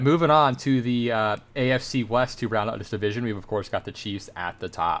Moving on to the AFC West to round out this division, we've of course got the Chiefs at the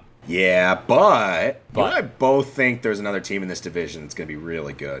top. Yeah, but you and I both think there's another team in this division that's going to be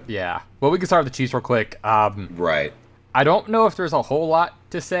really good. Yeah. Well, we can start with the Chiefs real quick. Right. I don't know if there's a whole lot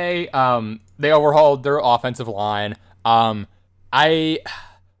to say. They overhauled their offensive line. There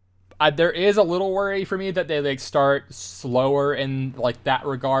is a little worry for me that they like start slower in like that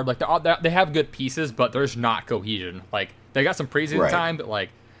regard. Like they have good pieces, but there's not cohesion. Like they got some preseason time, but like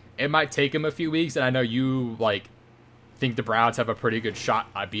it might take them a few weeks. And I know you like think the Browns have a pretty good shot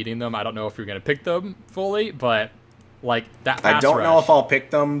at beating them. I don't know if you're going to pick them fully, but like that. I don't know if I'll pick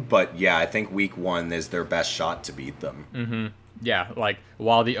them, but yeah, I think week 1 is their best shot to beat them. Mm-hmm. Yeah, like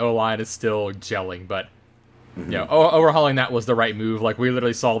while the O-line is still gelling, but overhauling that was the right move. Like we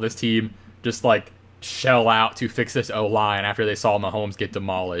literally saw this team just like shell out to fix this O-line after they saw Mahomes get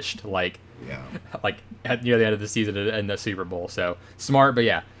demolished. Like near the end of the season in the Super Bowl. So smart, but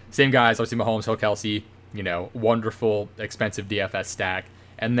yeah, same guys. Obviously Mahomes, Hill, Kelsey. Wonderful, expensive DFS stack.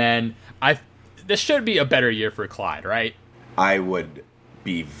 And then this should be a better year for Clyde, right? I would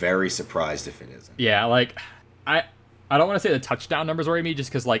be very surprised if it isn't. Yeah, like I don't want to say the touchdown numbers worry me just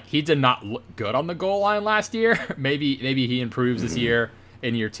because like he did not look good on the goal line last year. maybe he improves this year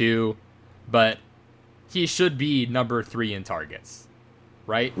in year 2, but he should be number 3 in targets,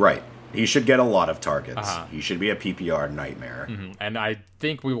 right? Right. He should get a lot of targets. He should be a PPR nightmare. Mm-hmm. And I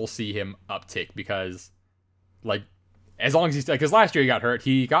think we will see him uptick because like as long as he's because last year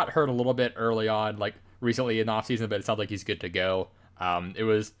he got hurt a little bit early on, like recently in the offseason, but it sounds like he's good to go. It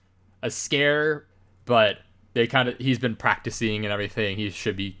was a scare, but he's been practicing and everything. He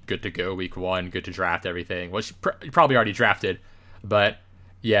should be good to go week 1, good to draft everything, which he probably already drafted. But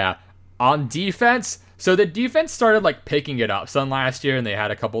yeah, on defense, so the defense started like picking it up some last year, and they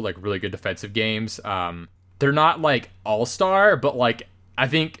had a couple like really good defensive games. They're not like all-star, but like I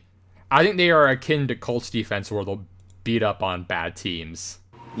think they are akin to Colts defense where they'll beat up on bad teams.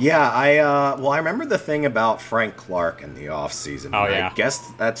 Yeah, I remember the thing about Frank Clark in the offseason. Oh, yeah. I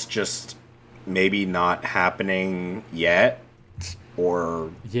guess that's just maybe not happening yet,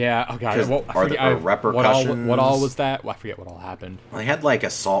 or yeah. Oh god, repercussions. What all was that? Well, I forget what all happened. Well, he had like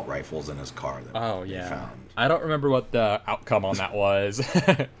assault rifles in his car. That they found. I don't remember what the outcome on that was.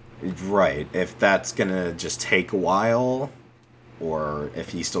 Right, if that's gonna just take a while, or if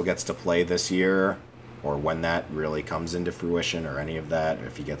he still gets to play this year, or when that really comes into fruition, or any of that,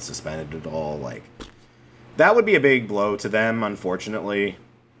 if he gets suspended at all, like that would be a big blow to them, unfortunately.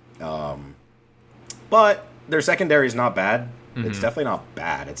 But their secondary is not bad. Mm-hmm. It's definitely not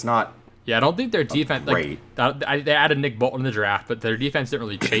bad. It's not. Yeah, I don't think their defense. Great. Like, they added Nick Bolton in the draft, but their defense didn't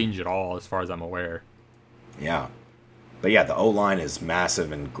really change at all, as far as I'm aware. Yeah, but yeah, the O-line is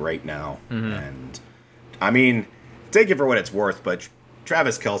massive and great now, and I mean, take it for what it's worth, but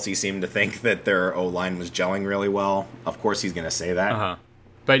Travis Kelce seemed to think that their O-line was gelling really well. Of course, he's going to say that.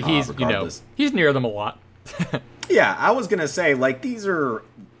 But he's he's near them a lot. Yeah, I was going to say like these are.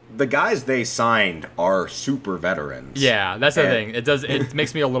 The guys they signed are super veterans. Yeah, that's the thing. It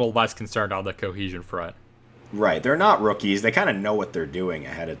makes me a little less concerned on the cohesion front. Right, they're not rookies. They kind of know what they're doing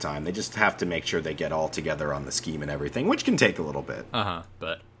ahead of time. They just have to make sure they get all together on the scheme and everything, which can take a little bit.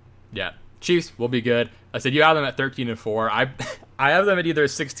 But yeah, Chiefs will be good. I said you have them at 13-4. I have them at either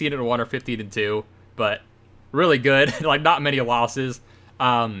 16-1 or 15-2, but really good. Like not many losses.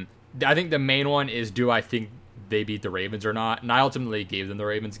 I think the main one is do I think they beat the Ravens or not, and I ultimately gave them the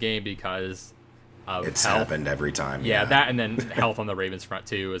Ravens game because of it's health. Happened every time. Yeah, that and then health on the Ravens front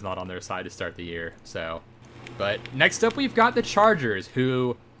too is not on their side to start the year. So, but next up we've got the Chargers,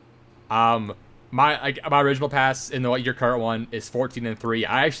 who, my original pass in your current one is 14-3.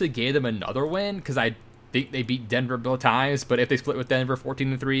 I actually gave them another win because I think they beat Denver both times, but if they split with Denver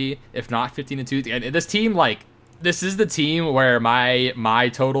 14-3, if not 15-2, and this team like. This is the team where my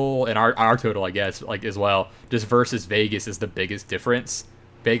total and our total, I guess, like as well, just versus Vegas is the biggest difference.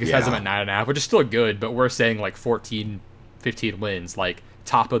 Vegas has them at 9.5, which is still good, but we're saying like 14, 15 wins, like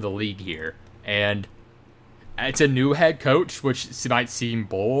top of the league here. And it's a new head coach, which might seem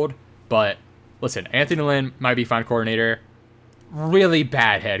bold, but listen, Anthony Lynn might be fine coordinator. Really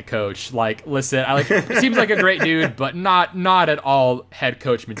bad head coach. Like, listen, seems like a great dude, but not at all head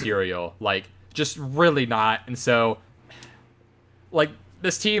coach material. Like. Just really not. And so, like,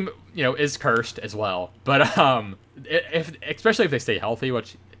 this team, is cursed as well. But especially if they stay healthy,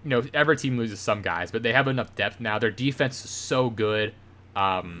 which, every team loses some guys, but they have enough depth now. Their defense is so good.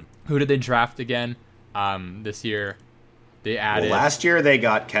 Who did they draft again this year? They added... Well, last year they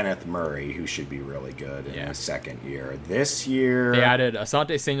got Kenneth Murray, who should be really good in his second year. This year... They added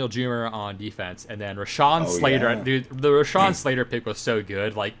Asante Samuel Jr. on defense, and then Rashawn Slater. Yeah. Dude, the Rashawn Slater pick was so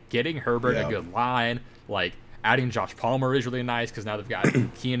good. Like, getting Herbert a good line, like, adding Josh Palmer is really nice, because now they've got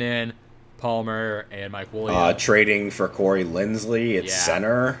Keenan, Palmer, and Mike Williams. Trading for Corey Linsley at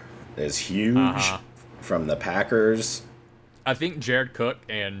center is huge from the Packers. I think Jared Cook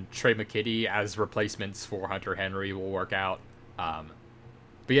and Trey McKitty as replacements for Hunter Henry will work out. But,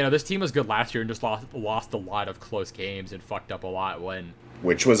 this team was good last year and just lost a lot of close games and fucked up a lot when...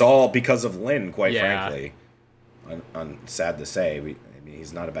 Which was all because of Lynn, quite frankly. Sad to say.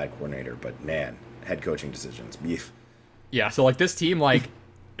 He's not a bad coordinator, but, man, head coaching decisions. Beef. Yeah, so, like, this team, like...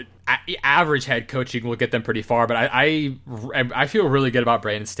 average head coaching will get them pretty far, but I feel really good about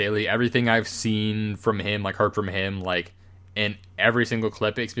Brandon Staley. Everything I've seen from him, like, heard from him, like... in every single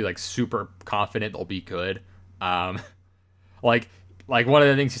clip, it makes me like super confident they'll be good. Like one of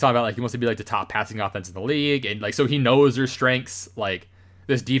the things he's talking about, like he wants to be like the top passing offense in the league, and like so he knows their strengths. Like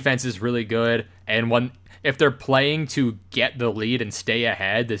this defense is really good, and if they're playing to get the lead and stay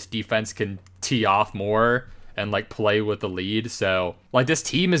ahead, this defense can tee off more and like play with the lead. So like this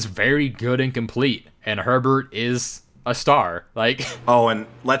team is very good and complete, and Herbert is a star. Like and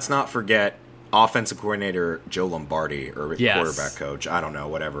let's not forget offensive coordinator Joe Lombardi, or quarterback coach. I don't know,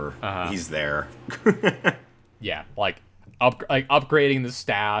 whatever. He's there. Yeah, like upgrading the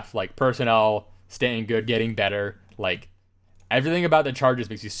staff, like personnel staying good, getting better. Like everything about the Chargers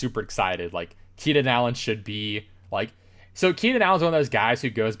makes you super excited. Like Keenan Allen should be like. So Keenan Allen's one of those guys who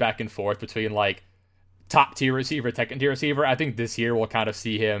goes back and forth between like top tier receiver, second tier receiver. I think this year we'll kind of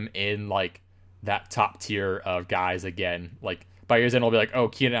see him in like that top tier of guys again. Like by year's end, we'll be like, oh,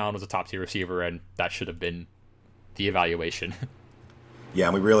 Keenan Allen was a top tier receiver, and that should have been the evaluation. Yeah,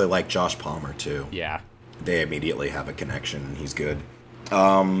 and we really like Josh Palmer too. Yeah, they immediately have a connection, and he's good.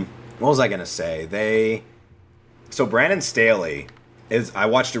 What was I gonna say? So Brandon Staley I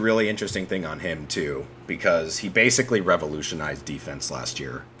watched a really interesting thing on him too, because he basically revolutionized defense last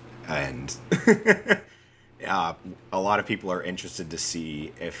year, and a lot of people are interested to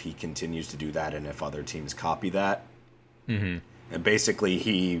see if he continues to do that and if other teams copy that. Mm-hmm. And basically,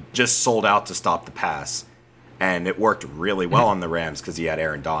 he just sold out to stop the pass, and it worked really well on the Rams because he had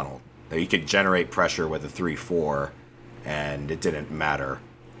Aaron Donald. He could generate pressure with a 3-4, and it didn't matter.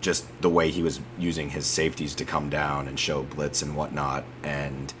 Just the way he was using his safeties to come down and show blitz and whatnot.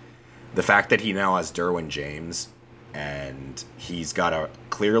 And the fact that he now has Derwin James, and he's got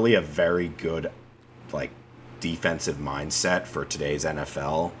clearly a very good like defensive mindset for today's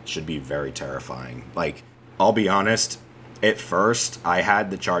NFL should be very terrifying. Like, I'll be honest, at first I had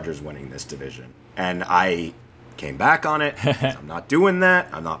the Chargers winning this division, and I came back on it. I'm not doing that.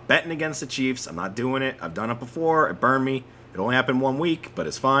 I'm not betting against the Chiefs. I'm not doing it. I've done it before. It burned me. It only happened 1 week, but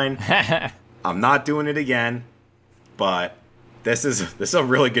it's fine. I'm not doing it again. But this is a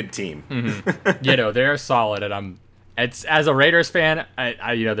really good team. Mm-hmm. They're solid, and it's as a Raiders fan,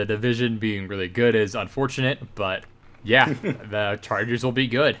 I the division being really good is unfortunate, but yeah, the Chargers will be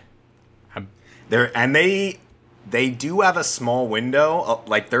good. They do have a small window.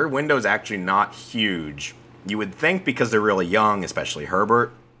 Like, their window's actually not huge. You would think because they're really young, especially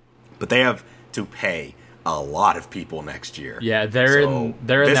Herbert, but they have to pay a lot of people next year. Yeah, they're in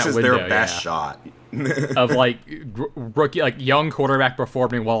that window. This is their best shot of like rookie, like young quarterback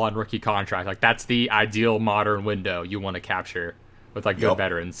performing well on rookie contract. Like that's the ideal modern window you want to capture with like good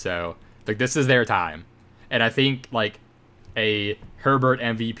veterans. So like this is their time, and I think like a Herbert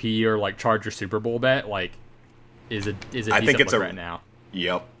MVP or like Charger Super Bowl bet like is a decent look right now.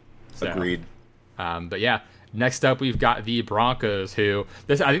 Yep, so, agreed. But yeah. Next up, we've got the Broncos, who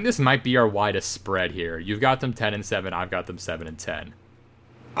I think this might be our widest spread here. You've got them 10-7. I've got them 7-10.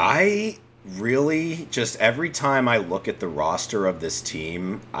 I really just every time I look at the roster of this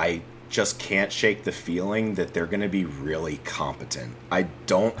team, I just can't shake the feeling that they're going to be really competent. I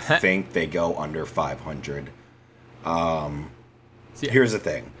don't think they go under 500. Here's the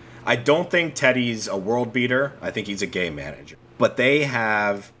thing: I don't think Teddy's a world beater. I think he's a game manager, but they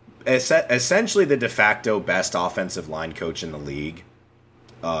have essentially the de facto best offensive line coach in the league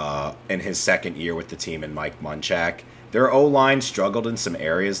in his second year with the team in Mike Munchak. Their O-line struggled in some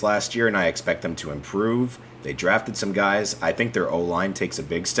areas last year, and I expect them to improve. They drafted some guys. I think their O-line takes a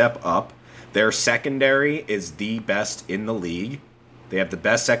big step up. Their secondary is the best in the league. They have the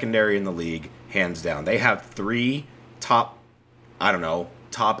best secondary in the league, hands down. They have 3 top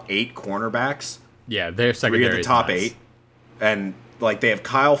 8 cornerbacks. Yeah, their secondary 3 of the top 8. And like, they have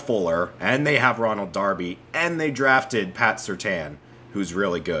Kyle Fuller, and they have Ronald Darby, and they drafted Pat Surtain, who's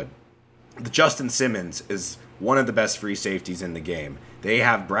really good. Justin Simmons is one of the best free safeties in the game. They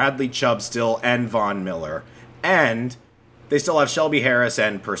have Bradley Chubb still and Von Miller, and they still have Shelby Harris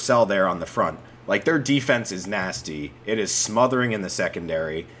and Purcell there on the front. Like, their defense is nasty. It is smothering in the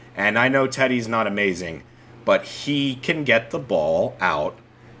secondary, and I know Teddy's not amazing, but he can get the ball out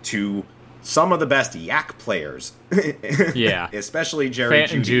to some of the best yak players. Yeah. Especially Jerry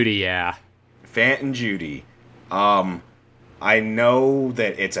Fant and Judy, yeah. Fant and Judy. I know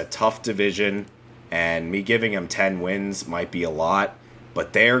that it's a tough division, and me giving them 10 wins might be a lot,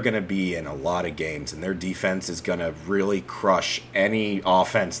 but they're going to be in a lot of games, and their defense is going to really crush any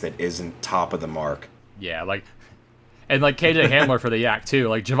offense that isn't top of the mark. Yeah, and KJ Hamler for the yak, too.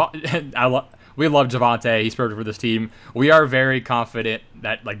 Like, we love Javonte. He's perfect for this team. We are very confident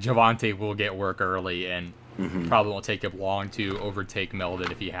that, Javonte will get work early and probably won't take him long to overtake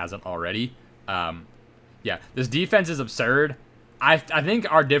Melvin if he hasn't already. Yeah, this defense is absurd. I think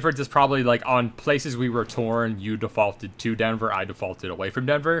our difference is probably, on places we were torn, you defaulted to Denver, I defaulted away from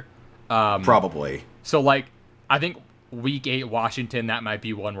Denver. Probably. So, I think Week 8 Washington, that might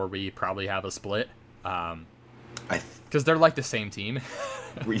be one where we probably have a split. Because they're, the same team.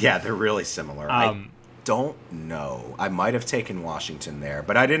 Yeah, they're really similar. I don't know. I might have taken Washington there,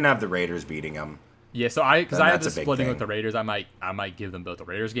 but I didn't have the Raiders beating them. Yeah, so I had this splitting with the Raiders. I might give them both the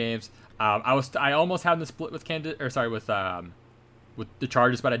Raiders games. I almost had the split with with the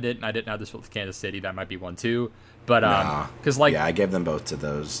Chargers, but I didn't. I didn't have the split with Kansas City. That might be one too. But because yeah, I gave them both to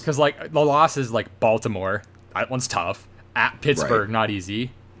those. Because the loss is Baltimore. That one's tough. At Pittsburgh, not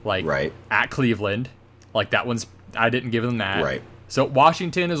easy. At Cleveland, that one's. I didn't give them that. Right. So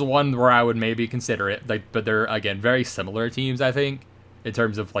Washington is one where I would maybe consider it. But they're again very similar teams. I think. In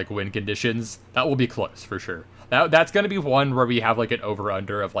terms of win conditions, that will be close for sure. That's going to be one where we have an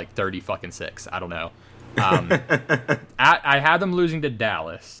over/under of 30-6. I don't know. I had them losing to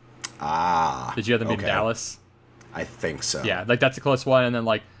Dallas. Did you have them beating Dallas? I think so. Yeah, that's a close one. And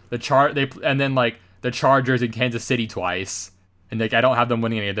then the Chargers in Kansas City twice, and I don't have them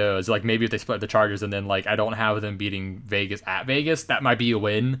winning any of those. Maybe if they split the Chargers, and then I don't have them beating Vegas at Vegas, that might be a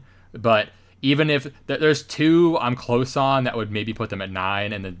win, but. Even if there's two I'm close on, that would maybe put them at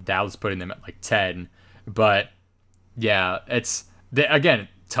 9, and then Dallas putting them at 10. But yeah, it's again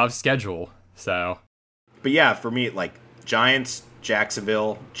tough schedule. So, but yeah, for me, Giants,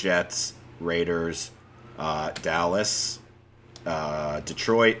 Jacksonville, Jets, Raiders, Dallas,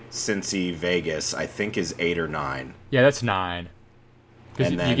 Detroit, Cincy, Vegas, I think is 8 or 9. Yeah, that's 9.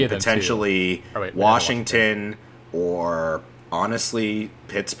 And then potentially Washington or honestly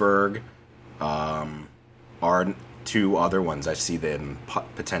Pittsburgh. Are two other ones I see them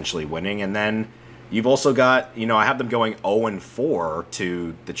potentially winning. And then you've also got, I have them going 0-4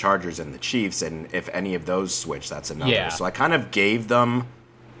 to the Chargers and the Chiefs, and if any of those switch, that's another. Yeah. So I kind of gave them,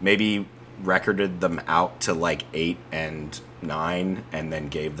 maybe recorded them out to 8 and 9, and then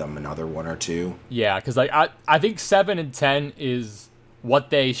gave them another 1 or 2. Yeah, because I think 7 and 10 is what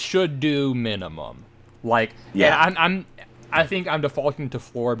they should do minimum. Yeah, I think I'm defaulting to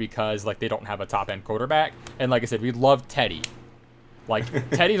floor because they don't have a top end quarterback, and like I said, we love Teddy.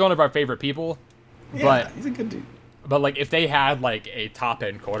 Teddy's one of our favorite people, but he's a good dude. But if they had a top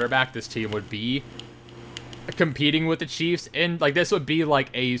end quarterback, this team would be competing with the Chiefs, and this would be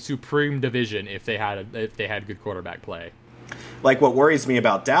a supreme division if they had good quarterback play. What worries me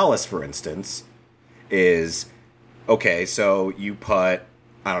about Dallas, for instance, is okay. So you put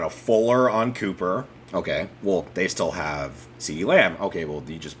Fuller on Cooper. Okay, well, they still have CeeDee Lamb. Okay, well,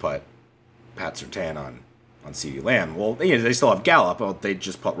 you just put Pat Surtain on CeeDee Lamb. Well, they still have Gallup. Well, they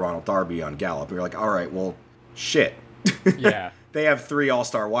just put Ronald Darby on Gallup. And you're all right, well, shit. Yeah. They have 3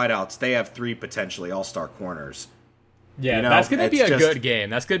 all-star wideouts. They have 3 potentially all-star corners. Yeah, that's going to be a good game.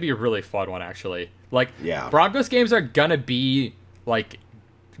 That's going to be a really fun one, actually. Broncos games are going to be,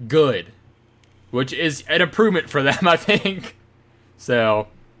 good, which is an improvement for them, I think. So.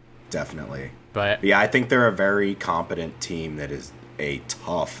 Definitely. But yeah, I think they're a very competent team that is a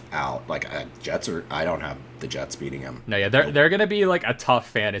tough out. Jets I don't have the Jets beating them. No, yeah, they're gonna be a tough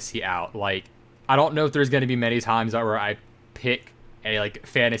fantasy out. I don't know if there's gonna be many times where I pick a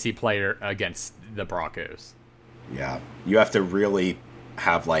fantasy player against the Broncos. Yeah, you have to really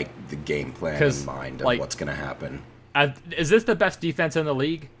have the game plan in mind of what's gonna happen. Is this the best defense in the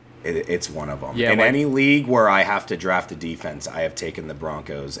league? It's one of them. Yeah, in any league where I have to draft a defense, I have taken the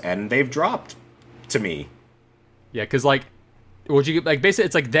Broncos, and they've dropped to me. Yeah, because would you basically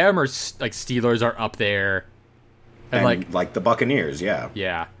it's them or Steelers are up there, and the Buccaneers,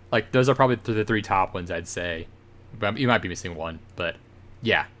 yeah, those are probably the 3 top ones, I'd say. But you might be missing one, but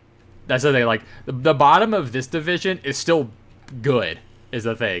yeah, that's the thing. The bottom of this division is still good, is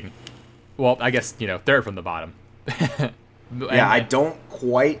the thing. well, I guess, third from the bottom. Yeah, I don't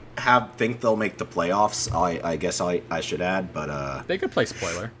quite think they'll make the playoffs. I guess I should add, but they could play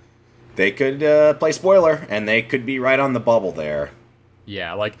spoiler. They could play spoiler, and they could be right on the bubble there.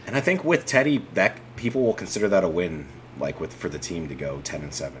 Yeah, and I think with Teddy, that people will consider that a win, for the team to go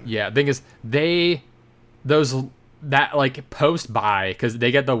 10-7. Yeah, the thing is post bye, because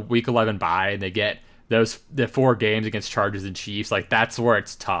they get the week 11 bye and they get the 4 games against Chargers and Chiefs. That's where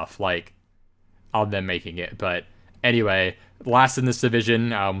it's tough. On them making it, but. Anyway, last in this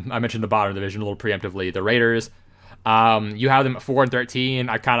division, I mentioned the bottom division a little preemptively, the Raiders. You have them at 4-13.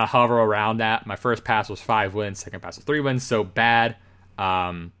 I kind of hover around that. My first pass was 5 wins, second pass was 3 wins, so bad.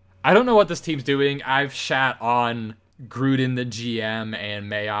 I don't know what this team's doing. I've shat on Gruden, the GM,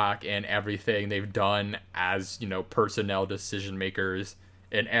 and Mayock and everything they've done as, personnel decision makers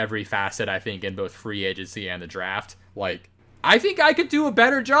in every facet, I think, in both free agency and the draft. I think I could do a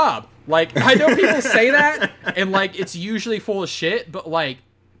better job. I know people say that, and, it's usually full of shit, but,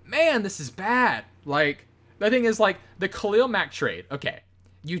 man, this is bad. The thing is, the Khalil Mack trade, okay,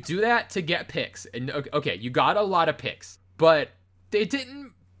 you do that to get picks, and, okay, you got a lot of picks, but they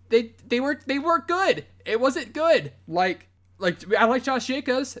weren't good. It wasn't good. I like Josh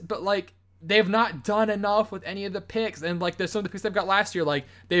Jacobs, but, they have not done enough with any of the picks, and there's some of the picks they've got last year.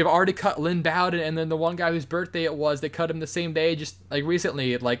 They've already cut Lynn Bowden, and then the one guy whose birthday it was, they cut him the same day, just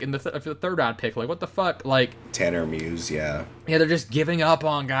recently, in the third round pick. What the fuck? Tanner Muse, yeah. Yeah, they're just giving up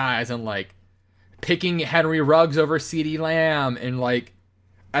on guys and picking Henry Ruggs over CeeDee Lamb, and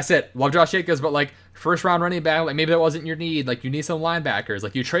I said, love Josh Jacobs, but first round running back, maybe that wasn't your need. You need some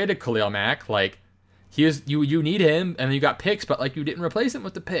linebackers. You traded Khalil Mack, you need him, and then you got picks, but you didn't replace him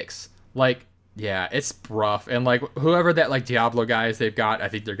with the picks. Yeah, it's rough. And, whoever that, Diablo guys they've got, I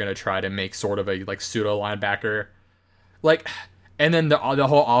think they're going to try to make sort of a, pseudo linebacker. And then the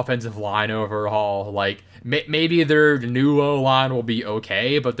whole offensive line overhaul, maybe their new O-line will be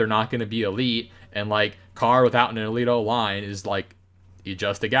okay, but they're not going to be elite. And, Carr without an elite O-line is, he's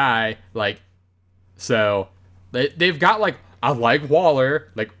just a guy. So, they've got, I like Waller.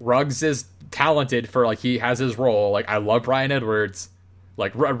 Ruggs is talented for, he has his role. I love Bryan Edwards.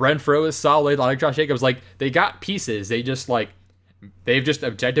 Renfro is solid. I like Josh Jacobs. They got pieces. They just, they've just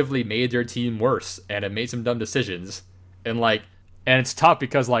objectively made their team worse and have made some dumb decisions. And, and it's tough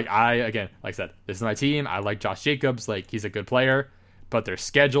because, like I said, this is my team. I like Josh Jacobs. He's a good player. But their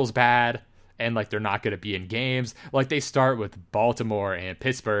schedule's bad. And, they're not going to be in games. They start with Baltimore and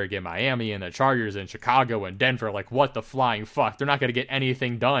Pittsburgh and Miami and the Chargers and Chicago and Denver. What the flying fuck? They're not going to get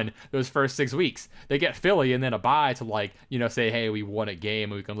anything done those first 6 weeks. They get Philly and then a bye to, say, hey, we won a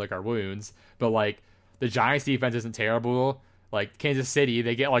game and we can lick our wounds. But, the Giants defense isn't terrible. Kansas City,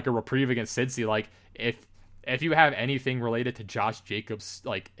 they get, a reprieve against Cincy. If you have anything related to Josh Jacobs,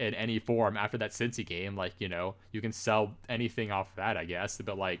 in any form after that Cincy game, you can sell anything off of that, I guess.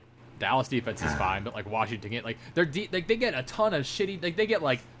 But, Dallas defense is fine, but Washington get they get a ton of shitty they get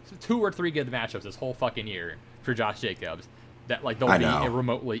 2 or 3 good matchups this whole fucking year for Josh Jacobs that they'll be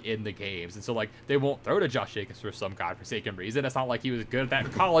remotely in the games, and so they won't throw to Josh Jacobs for some godforsaken reason. It's not like he was good at that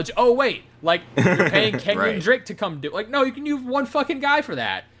in college. Oh wait, you're paying Kenyon right. Drake to come do no, you can use one fucking guy for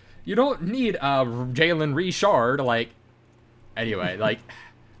that. You don't need Jalen Richard. Anyway,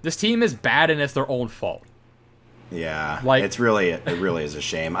 this team is bad and it's their own fault. Yeah, it really is a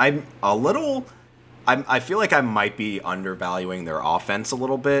shame. I feel like I might be undervaluing their offense a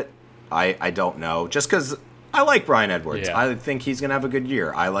little bit. I don't know. Just because I like Bryan Edwards. Yeah. I think he's going to have a good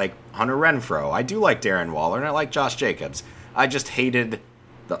year. I like Hunter Renfrow. I do like Darren Waller, and I like Josh Jacobs. I just hated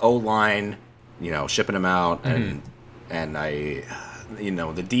the O-line, shipping him out, and I,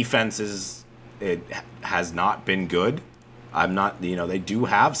 the defense it has not been good. I'm not, they do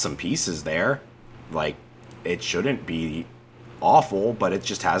have some pieces there, it shouldn't be awful, but it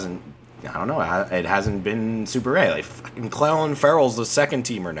just hasn't. I don't know. It hasn't been super great. Fucking Clelin Ferrell's the second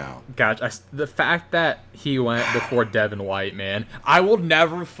teamer now. Gotcha. The fact that he went before Devin White, man, I will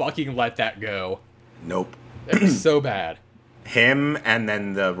never fucking let that go. Nope. It was so bad. Him and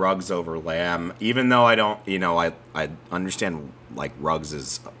then the Ruggs over Lamb. Even though I don't, I understand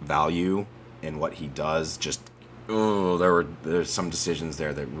Ruggs' value in what he does. Just there's some decisions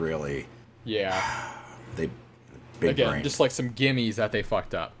there that really. Yeah. Big Again, brain. just some gimmies that they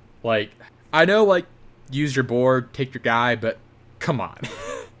fucked up. I know, use your board, take your guy, but come on.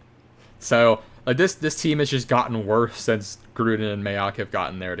 So, this team has just gotten worse since Gruden and Mayock have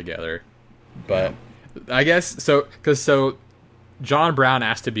gotten there together. But I guess because John Brown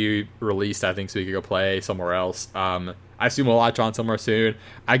asked to be released, I think, so he could go play somewhere else. I assume we'll watch on somewhere soon.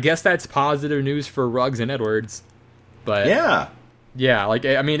 I guess that's positive news for Ruggs and Edwards. But yeah. Yeah, like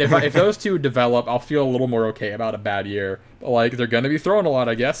I mean, if those two develop, I'll feel a little more okay about a bad year. But like they're gonna be throwing a lot,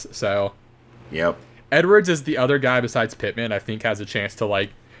 I guess. So Yep. Edwards is the other guy besides Pittman I think has a chance to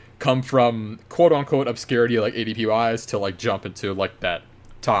like come from quote unquote obscurity like ADP wise to like jump into like that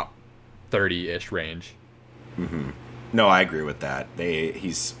top 30-ish range. No, I agree with that.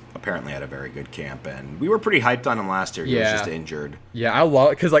 He's apparently had a very good camp, and we were pretty hyped on him last year. He was just injured. Yeah, I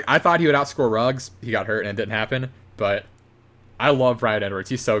love because like I thought he would outscore Ruggs. He got hurt and it didn't happen. But I love Bryan Edwards.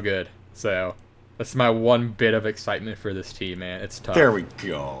 He's so good. So that's my one bit of excitement for this team, man. It's tough. There we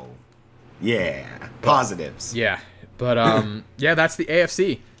go. Yeah, positives. Yeah, but yeah, that's the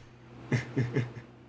AFC.